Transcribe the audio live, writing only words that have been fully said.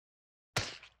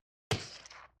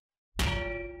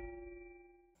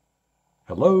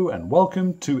Hello and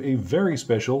welcome to a very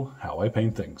special How I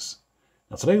Paint Things.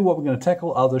 Now today what we're going to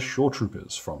tackle are the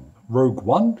Shoretroopers from Rogue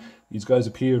One. These guys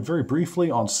appeared very briefly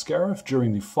on Scarif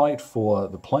during the fight for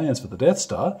the plans for the Death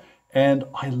Star, and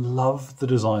I love the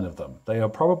design of them. They are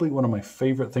probably one of my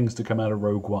favorite things to come out of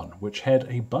Rogue One, which had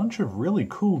a bunch of really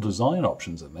cool design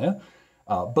options in there.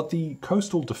 But the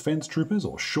Coastal Defence Troopers,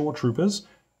 or Shoretroopers,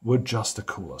 were just the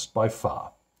coolest by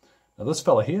far. Now this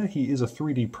fella here, he is a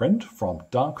 3D print from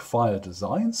Darkfire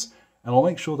Designs, and I'll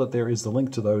make sure that there is the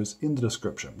link to those in the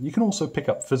description. You can also pick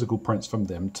up physical prints from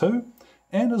them too,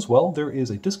 and as well there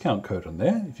is a discount code in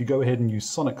there. If you go ahead and use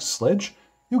Sonic Sledge,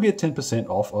 you'll get 10%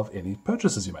 off of any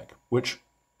purchases you make, which,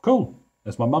 cool,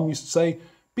 as my mum used to say,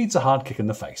 beats a hard kick in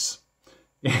the face.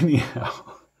 Anyhow,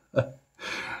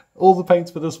 all the paints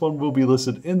for this one will be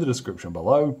listed in the description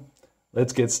below.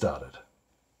 Let's get started.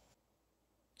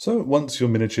 So once your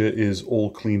miniature is all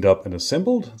cleaned up and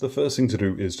assembled, the first thing to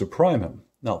do is to prime him.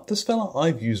 Now this fella,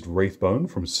 I've used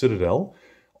Wraithbone from Citadel.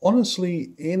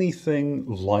 Honestly, anything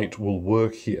light will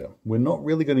work here. We're not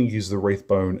really going to use the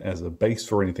Wraithbone as a base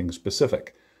for anything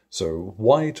specific. So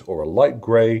white or a light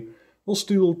grey will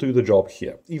still do the job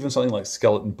here. Even something like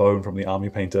Skeleton Bone from the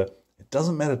Army Painter, it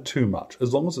doesn't matter too much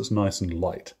as long as it's nice and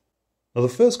light. Now the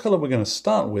first colour we're going to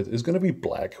start with is going to be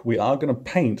black. We are going to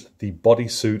paint the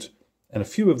bodysuit and a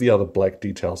few of the other black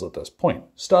details at this point,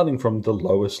 starting from the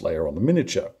lowest layer on the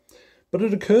miniature. But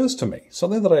it occurs to me,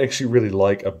 something that I actually really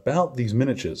like about these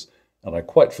miniatures, and I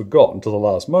quite forgot until the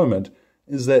last moment,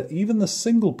 is that even the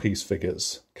single piece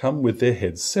figures come with their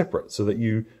heads separate, so that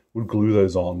you would glue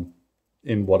those on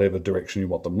in whatever direction you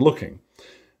want them looking.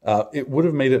 It would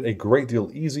have made it a great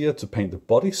deal easier to paint the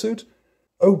bodysuit.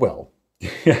 Oh well.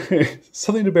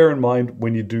 Something to bear in mind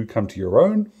when you do come to your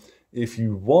own. If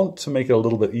you want to make it a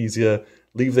little bit easier,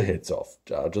 leave the heads off.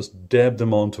 Just dab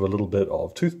them onto a little bit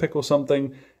of toothpick or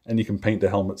something, and you can paint the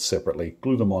helmets separately.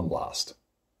 Glue them on last.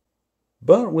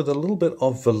 But with a little bit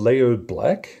of Vallejo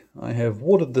black, I have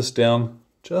watered this down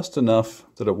just enough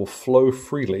that it will flow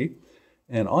freely,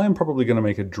 and I am probably going to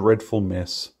make a dreadful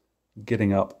mess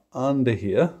getting up under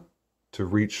here to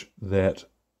reach that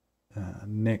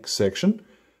neck section.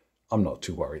 I'm not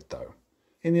too worried though.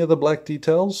 Any other black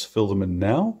details, fill them in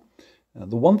now.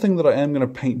 The one thing that I am going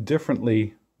to paint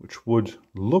differently, which would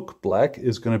look black,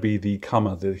 is going to be the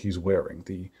kama that he's wearing,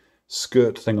 the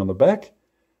skirt thing on the back.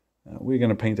 We're going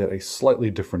to paint that a slightly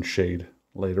different shade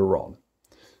later on.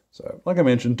 So, like I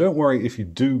mentioned, don't worry if you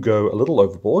do go a little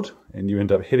overboard and you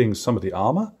end up hitting some of the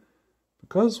armour,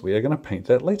 because we are going to paint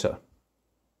that later.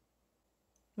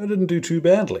 I didn't do too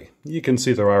badly. You can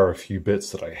see there are a few bits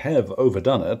that I have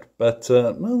overdone it, but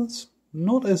no, it's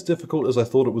not as difficult as I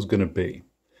thought it was going to be.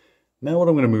 Now what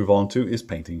I'm going to move on to is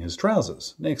painting his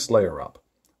trousers, next layer up.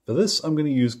 For this I'm going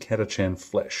to use Catachan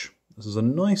Flesh. This is a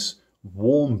nice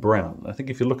warm brown. I think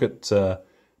if you look at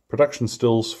production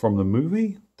stills from the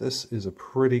movie, this is a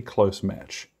pretty close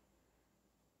match.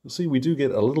 You'll see we do get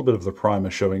a little bit of the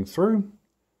primer showing through.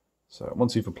 So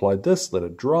once you've applied this, let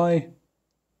it dry,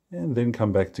 and then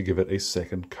come back to give it a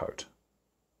second coat.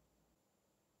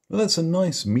 Well, that's a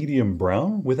nice medium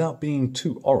brown without being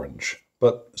too orange.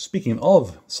 But speaking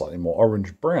of slightly more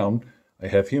orange-brown, I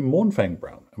have here Mournfang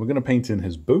Brown. And we're going to paint in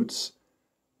his boots.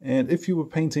 And if you were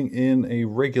painting in a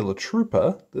regular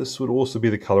trooper, this would also be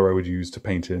the color I would use to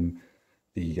paint in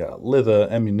the leather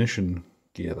ammunition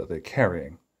gear that they're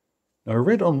carrying. Now I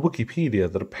read on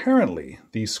Wikipedia that apparently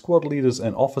the squad leaders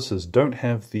and officers don't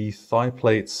have the thigh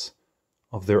plates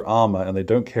of their armor and they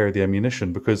don't carry the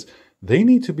ammunition because they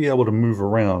need to be able to move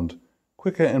around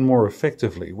quicker and more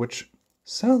effectively, which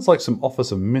sounds like some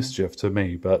Officer Mischief to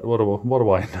me, but what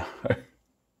do I know?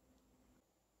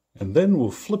 And then we'll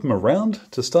flip him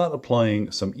around to start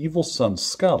applying some Evil Sun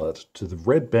Scarlet to the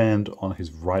red band on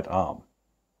his right arm.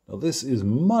 Now this is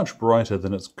much brighter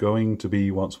than it's going to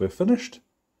be once we're finished.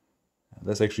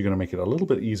 That's actually going to make it a little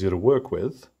bit easier to work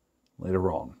with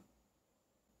later on.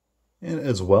 And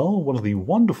as well, one of the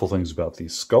wonderful things about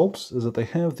these sculpts is that they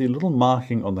have the little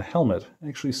marking on the helmet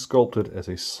actually sculpted as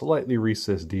a slightly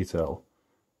recessed detail.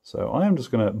 So I am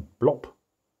just going to blop,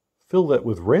 fill that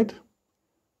with red.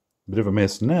 A bit of a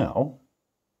mess now,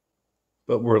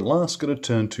 but we're at last going to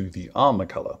turn to the armor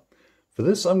color. For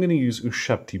this I'm going to use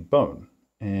Ushabti Bone,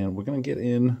 and we're going to get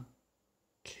in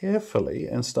carefully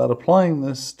and start applying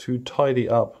this to tidy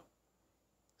up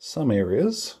some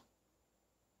areas.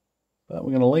 But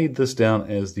we're going to lay this down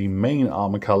as the main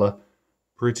armor color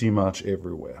pretty much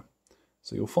everywhere.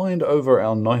 So you'll find over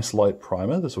our nice light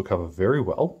primer, this will cover very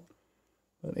well.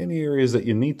 But any areas that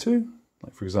you need to,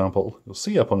 like for example, you'll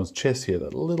see up on his chest here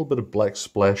that a little bit of black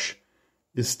splash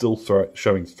is still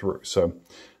showing through. So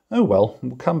Oh well,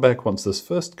 we'll come back once this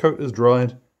first coat is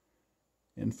dried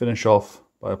and finish off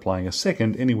by applying a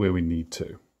second anywhere we need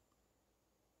to.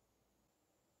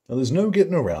 Now there's no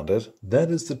getting around it, that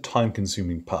is the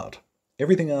time-consuming part.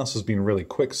 Everything else has been really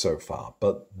quick so far,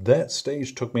 but that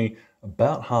stage took me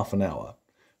about half an hour.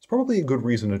 It's probably a good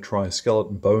reason to try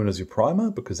Skeleton Bone as your primer,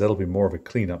 because that'll be more of a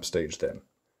cleanup stage then.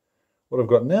 What I've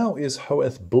got now is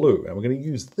Hoeth Blue, and we're going to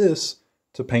use this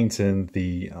to paint in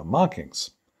the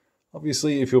markings.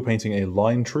 Obviously, if you're painting a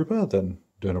line trooper, then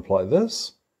don't apply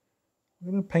this.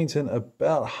 I'm going to paint in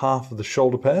about half of the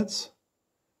shoulder pads,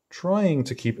 trying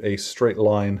to keep a straight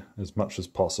line as much as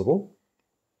possible.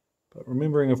 But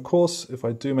remembering, of course, if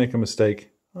I do make a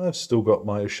mistake, I've still got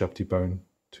my Ushabti bone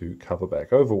to cover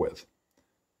back over with.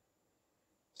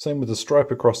 Same with the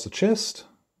stripe across the chest.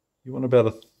 You want about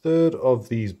a third of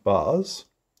these bars.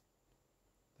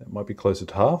 That might be closer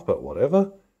to half, but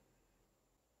whatever.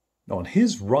 Now on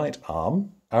his right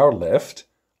arm, our left,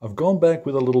 I've gone back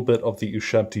with a little bit of the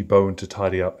Ushabti bone to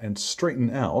tidy up and straighten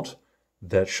out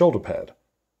that shoulder pad.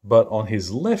 But on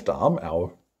his left arm,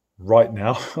 our right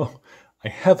now, I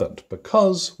haven't,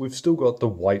 because we've still got the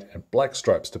white and black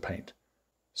stripes to paint.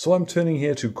 So I'm turning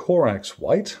here to Corax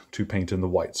White to paint in the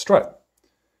white stripe.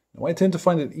 Now I tend to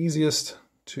find it easiest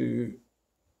to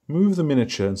move the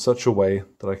miniature in such a way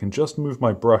that I can just move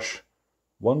my brush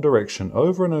one direction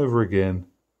over and over again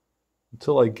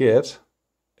until I get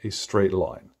a straight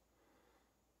line.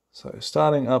 So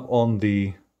starting up on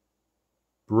the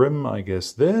brim, I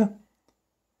guess there,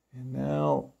 and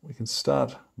now we can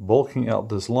start bulking out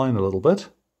this line a little bit.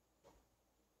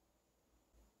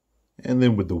 And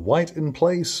then with the white in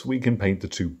place, we can paint the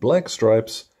two black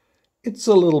stripes. It's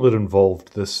a little bit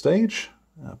involved this stage,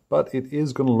 but it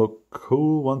is going to look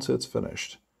cool once it's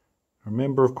finished.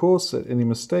 Remember, of course, that any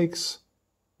mistakes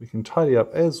we can tidy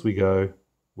up as we go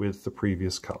with the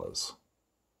previous colors.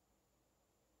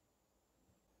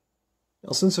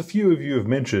 Now, since a few of you have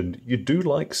mentioned you do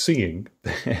like seeing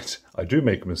that I do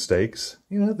make mistakes,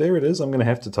 there it is. I'm going to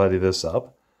have to tidy this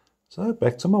up. So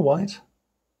back to my white,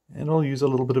 and I'll use a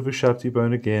little bit of Ushabti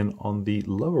bone again on the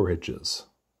lower edges.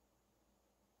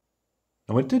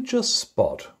 Now I did just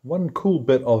spot one cool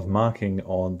bit of marking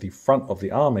on the front of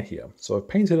the armor here. So I've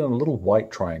painted in a little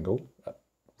white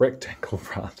rectangle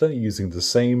rather, using the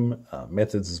same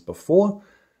methods as before.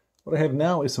 What I have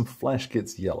now is some Flash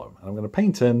Gets Yellow. And I'm going to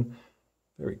paint in,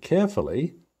 very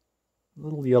carefully,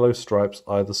 little yellow stripes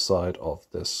either side of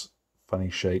this funny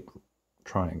shaped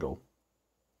triangle.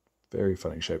 Very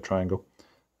funny shaped triangle.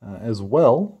 As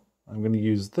well, I'm going to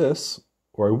use this,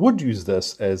 or I would use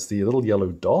this as the little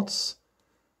yellow dots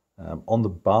on the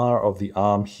bar of the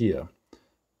arm here.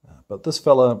 But this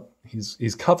fella,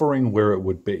 he's covering where it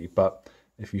would be. But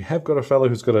if you have got a fellow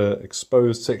who's got an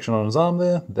exposed section on his arm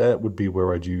there, that would be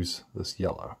where I'd use this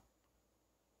yellow.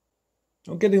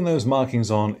 Now, getting those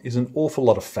markings on is an awful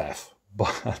lot of faff,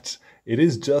 but it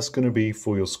is just going to be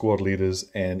for your squad leaders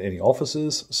and any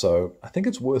officers, so I think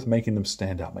it's worth making them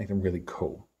stand out, make them really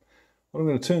cool. What I'm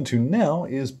going to turn to now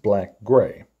is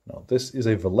black-grey. Now, this is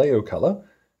a Vallejo color.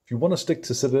 If you want to stick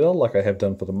to Citadel, like I have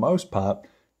done for the most part,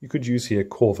 you could use here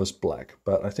Corvus Black,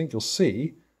 but I think you'll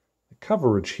see the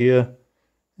coverage here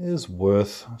is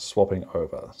worth swapping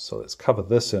over. So let's cover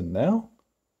this in now.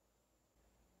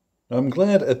 Now, I'm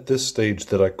glad at this stage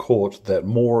that I caught that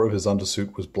more of his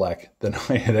undersuit was black than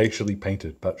I had actually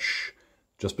painted, but shh,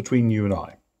 just between you and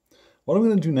I. What I'm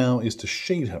going to do now is to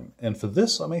shade him, and for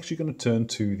this I'm actually going to turn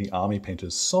to the Army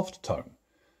Painter's Soft Tone.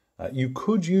 You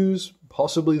could use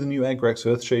possibly the new Agrax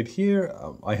Earthshade here.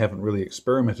 I haven't really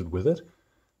experimented with it,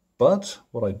 but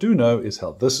what I do know is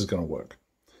how this is going to work.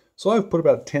 So I've put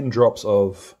about 10 drops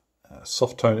of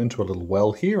soft tone into a little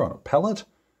well here on a palette.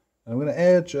 And I'm going to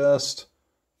add just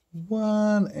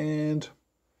 1 and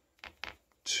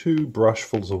 2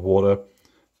 brushfuls of water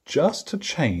just to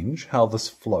change how this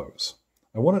flows.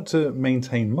 I want it to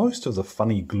maintain most of the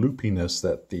funny gloopiness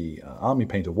that the Army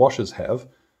Painter washes have,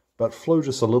 but flow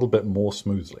just a little bit more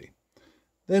smoothly.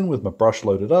 Then with my brush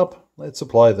loaded up, let's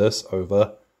apply this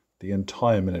over the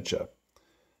entire miniature.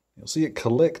 You'll see it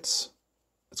collects.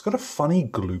 It's got a funny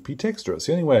gloopy texture. It's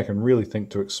the only way I can really think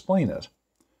to explain it.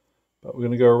 But we're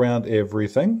going to go around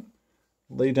everything,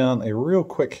 lay down a real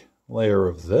quick layer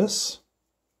of this.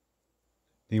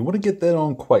 Now you want to get that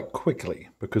on quite quickly,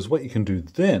 because what you can do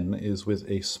then is with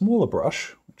a smaller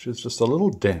brush, which is just a little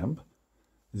damp,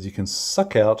 is you can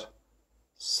suck out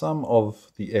some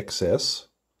of the excess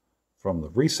from the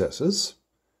recesses,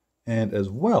 and as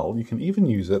well you can even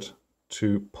use it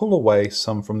to pull away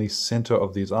some from the center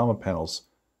of these armor panels.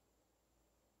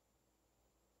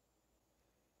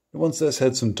 Once that's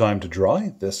had some time to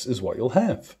dry, this is what you'll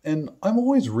have. And I'm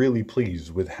always really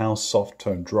pleased with how soft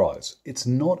tone dries. It's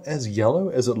not as yellow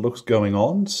as it looks going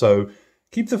on, so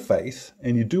keep the faith,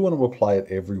 and you do want to apply it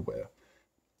everywhere.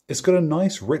 It's got a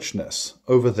nice richness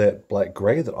over that black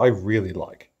grey that I really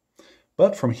like.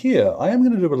 But from here, I am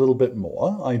going to do a little bit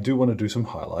more. I do want to do some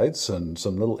highlights and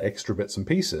some little extra bits and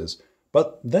pieces,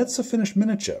 but that's a finished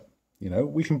miniature. You know,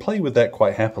 we can play with that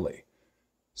quite happily.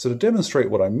 So to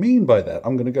demonstrate what I mean by that,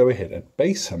 I'm going to go ahead and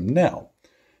base him now.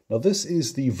 Now this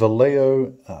is the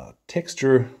Vallejo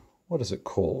texture, what is it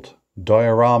called?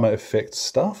 Diorama effect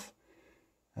stuff.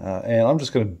 And I'm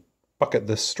just going to bucket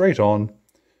this straight on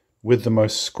with the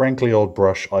most scrankly old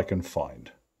brush I can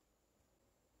find.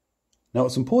 Now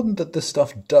it's important that this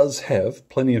stuff does have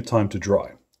plenty of time to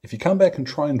dry. If you come back and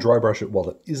try and dry brush it while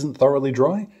it isn't thoroughly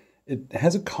dry, it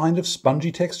has a kind of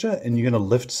spongy texture and you're going to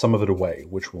lift some of it away,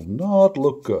 which will not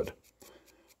look good.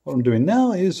 What I'm doing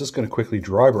now is just going to quickly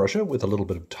dry brush it with a little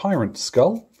bit of Tyrant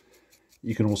Skull.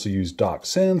 You can also use dark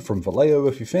sand from Vallejo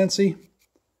if you fancy.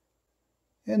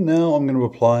 And now I'm going to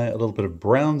apply a little bit of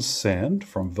brown sand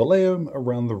from Vallejo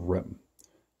around the rim.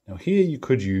 Now here you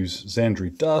could use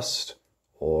Xandri Dust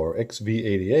or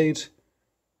XV88.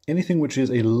 Anything which is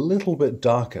a little bit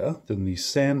darker than the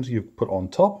sand you've put on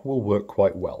top will work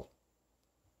quite well.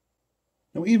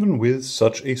 Now even with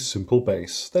such a simple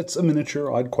base, that's a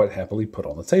miniature I'd quite happily put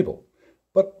on the table.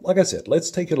 But like I said,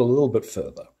 let's take it a little bit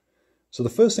further. So the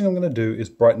first thing I'm going to do is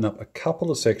brighten up a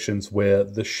couple of sections where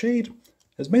the shade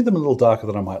has made them a little darker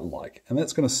than I might like, and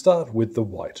that's going to start with the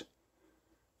white.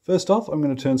 First off, I'm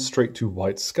going to turn straight to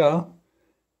White Scar,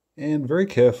 and very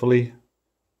carefully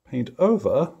paint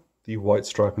over the white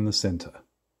stripe in the center.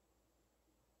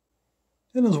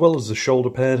 And as well as the shoulder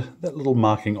pad, that little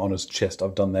marking on his chest,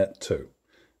 I've done that too.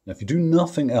 Now if you do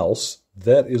nothing else,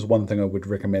 that is one thing I would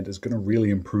recommend is going to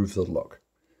really improve the look.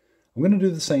 I'm going to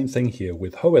do the same thing here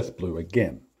with Hoeth Blue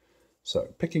again. So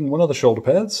picking one of the shoulder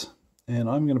pads, and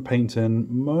I'm going to paint in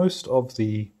most of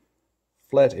the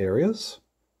flat areas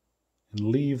and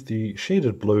leave the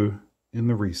shaded blue in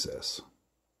the recess.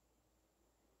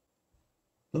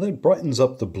 Now that brightens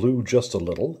up the blue just a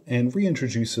little and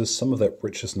reintroduces some of that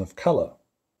richness of color.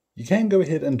 You can go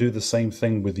ahead and do the same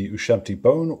thing with the Ushabti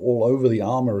bone all over the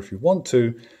armor if you want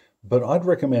to, but I'd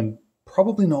recommend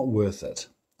probably not worth it.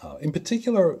 In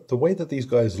particular, the way that these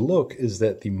guys look is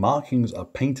that the markings are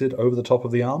painted over the top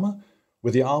of the armor,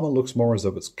 where the armor looks more as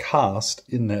though it's cast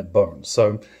in that bone.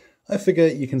 So I figure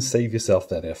you can save yourself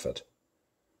that effort.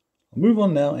 I'll move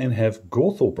on now and have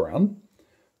Gorthal Brown.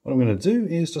 What I'm going to do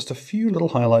is just a few little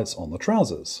highlights on the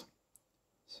trousers.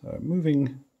 So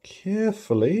moving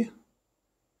carefully,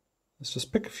 let's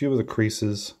just pick a few of the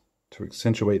creases to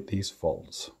accentuate these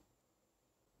folds.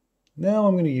 Now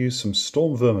I'm going to use some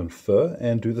Storm Vermin fur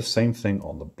and do the same thing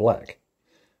on the black.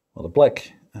 Well, the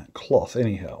black cloth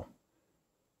anyhow.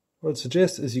 What I'd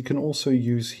suggest is you can also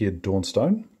use here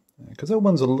Dawnstone, because that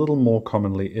one's a little more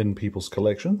commonly in people's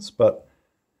collections, but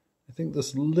I think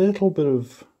this little bit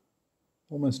of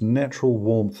almost natural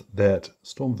warmth that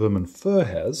Storm Vermin fur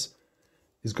has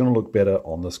is going to look better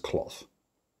on this cloth.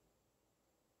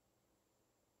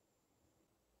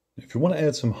 If you want to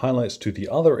add some highlights to the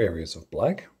other areas of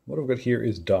black, what I've got here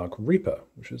is Dark Reaper,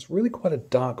 which is really quite a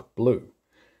dark blue.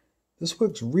 This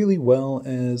works really well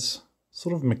as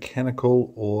sort of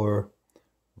mechanical or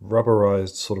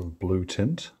rubberized sort of blue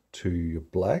tint to your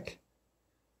black.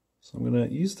 So I'm going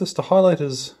to use this to highlight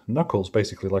his knuckles,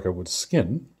 basically like I would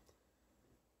skin.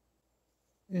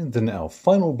 And then our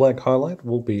final black highlight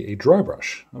will be a dry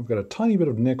brush. I've got a tiny bit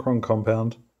of Necron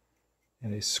compound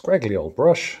and a scraggly old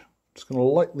brush. I'm just going to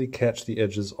lightly catch the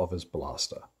edges of his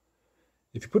blaster.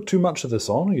 If you put too much of this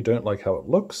on or you don't like how it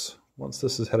looks, once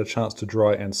this has had a chance to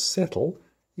dry and settle,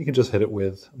 you can just hit it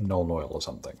with Nuln Oil or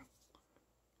something.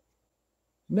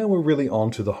 Now we're really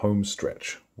on to the home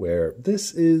stretch, where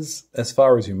this is as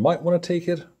far as you might want to take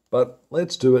it, but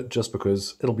let's do it just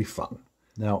because it'll be fun.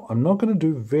 Now, I'm not going to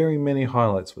do very many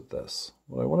highlights with this.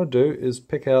 What I want to do is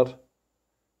pick out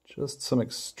just some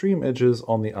extreme edges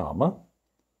on the armor.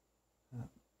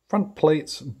 Front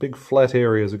plates, big flat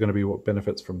areas are going to be what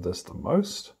benefits from this the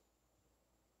most.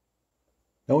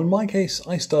 Now in my case,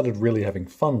 I started really having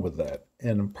fun with that,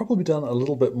 and probably done a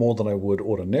little bit more than I would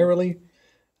ordinarily.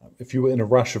 If you were in a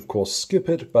rush, of course, skip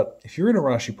it, but if you're in a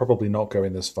rush, you're probably not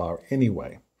going this far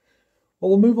anyway. What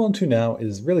we'll move on to now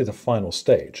is really the final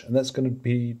stage, and that's going to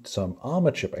be some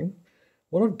armor chipping.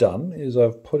 What I've done is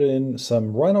I've put in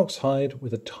some Rhinox hide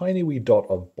with a tiny wee dot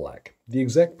of black. The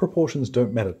exact proportions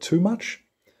don't matter too much,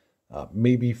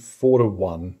 maybe 4 to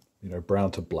 1,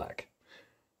 brown to black.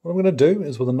 What I'm going to do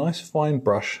is with a nice fine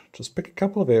brush, just pick a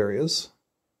couple of areas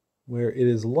where it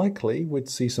is likely we'd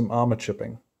see some armour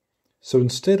chipping. So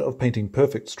instead of painting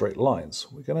perfect straight lines,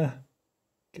 we're going to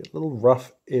get little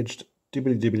rough edged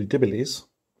dibbly-dibbly-dibblies.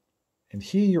 And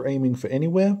here you're aiming for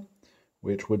anywhere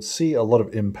which would see a lot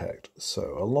of impact.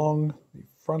 So along the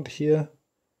front here,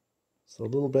 so a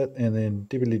little bit, and then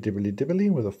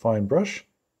dibbly-dibbly-dibbly with a fine brush,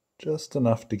 just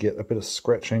enough to get a bit of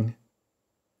scratching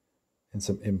and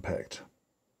some impact.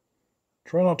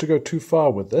 Try not to go too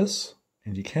far with this,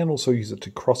 and you can also use it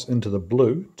to cross into the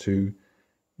blue to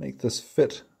make this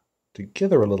fit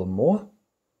together a little more.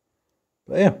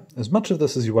 But yeah, as much of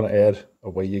this as you want to add,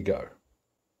 away you go.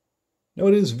 Now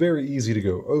it is very easy to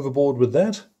go overboard with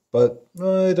that, but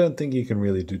I don't think you can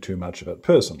really do too much of it.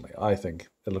 Personally, I think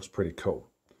it looks pretty cool.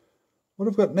 What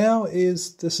I've got now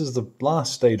is, this is the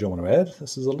last stage I want to add.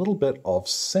 This is a little bit of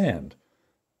sand.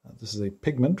 This is a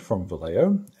pigment from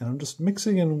Vallejo, and I'm just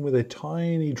mixing in with a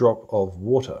tiny drop of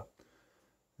water.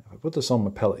 If I put this on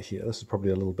my palette here, this is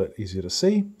probably a little bit easier to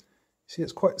see. See,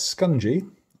 it's quite scungy.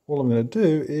 All I'm going to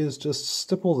do is just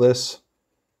stipple this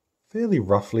fairly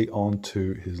roughly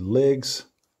onto his legs.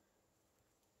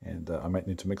 And I might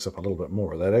need to mix up a little bit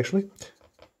more of that actually.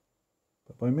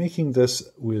 But by making this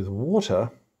with water,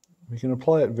 we can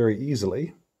apply it very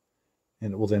easily,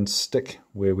 and it will then stick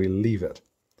where we leave it.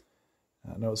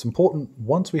 Now it's important,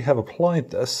 once we have applied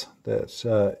this,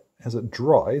 that as it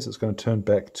dries, it's going to turn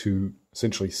back to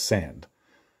essentially sand.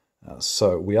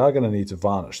 So we are going to need to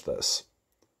varnish this.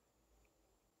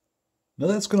 Now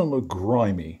that's going to look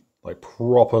grimy, like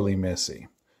properly messy.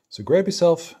 So grab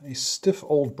yourself a stiff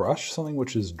old brush, something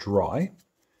which is dry,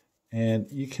 and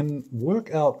you can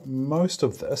work out most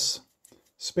of this,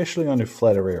 especially on your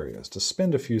flatter areas, to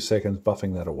spend a few seconds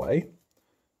buffing that away.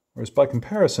 Whereas by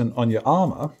comparison, on your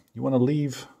armour, you want to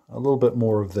leave a little bit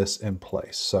more of this in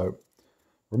place. So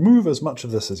remove as much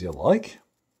of this as you like,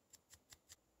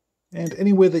 and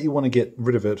anywhere that you want to get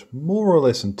rid of it more or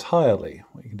less entirely,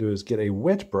 what you can do is get a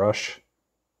wet brush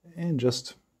and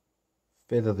just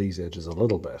feather these edges a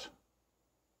little bit.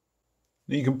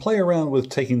 Now you can play around with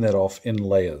taking that off in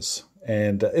layers,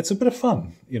 and it's a bit of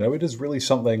fun. You know, it is really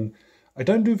something I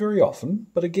don't do very often,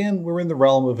 but again, we're in the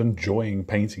realm of enjoying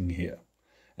painting here.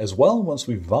 As well, once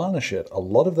we varnish it, a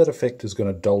lot of that effect is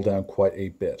going to dull down quite a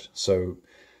bit. So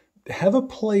have a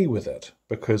play with it,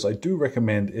 because I do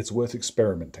recommend it's worth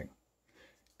experimenting.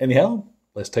 Anyhow,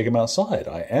 let's take him outside.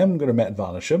 I am going to matte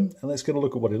varnish him, and let's get a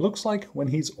look at what he looks like when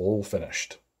he's all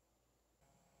finished.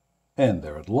 And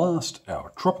there at last,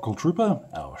 our Tropical Trooper,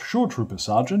 our Shoretrooper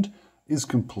Sergeant, is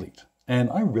complete. And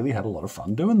I really had a lot of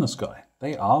fun doing this guy.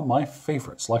 They are my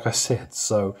favourites, like I said,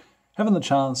 so having the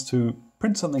chance to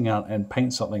print something out and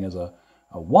paint something as a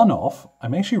one-off,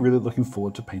 I'm actually really looking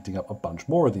forward to painting up a bunch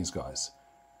more of these guys.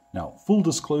 Now, full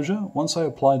disclosure, once I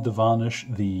applied the varnish,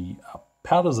 the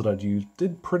powders that I'd used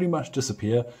did pretty much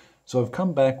disappear, so I've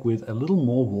come back with a little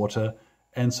more water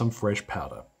and some fresh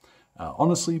powder.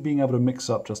 Honestly, being able to mix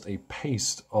up just a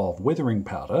paste of weathering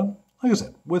powder, like I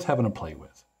said, worth having a play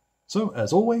with. So,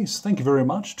 as always, thank you very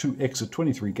much to Exit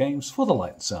 23 Games for the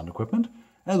light and sound equipment,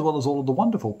 as well as all of the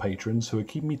wonderful patrons who are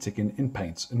keeping me ticking in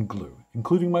paints and glue,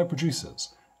 including my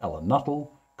producers, Alan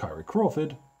Nuttall, Kyrie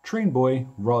Crawford, Trainboy,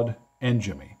 Rod, and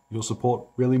Jimmy. Your support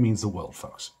really means the world,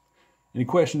 folks. Any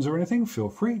questions or anything, feel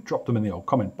free, drop them in the old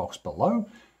comment box below.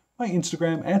 My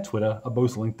Instagram and Twitter are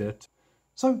both linked there.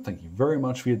 So thank you very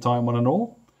much for your time, one and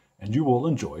all, and you all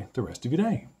enjoy the rest of your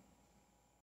day.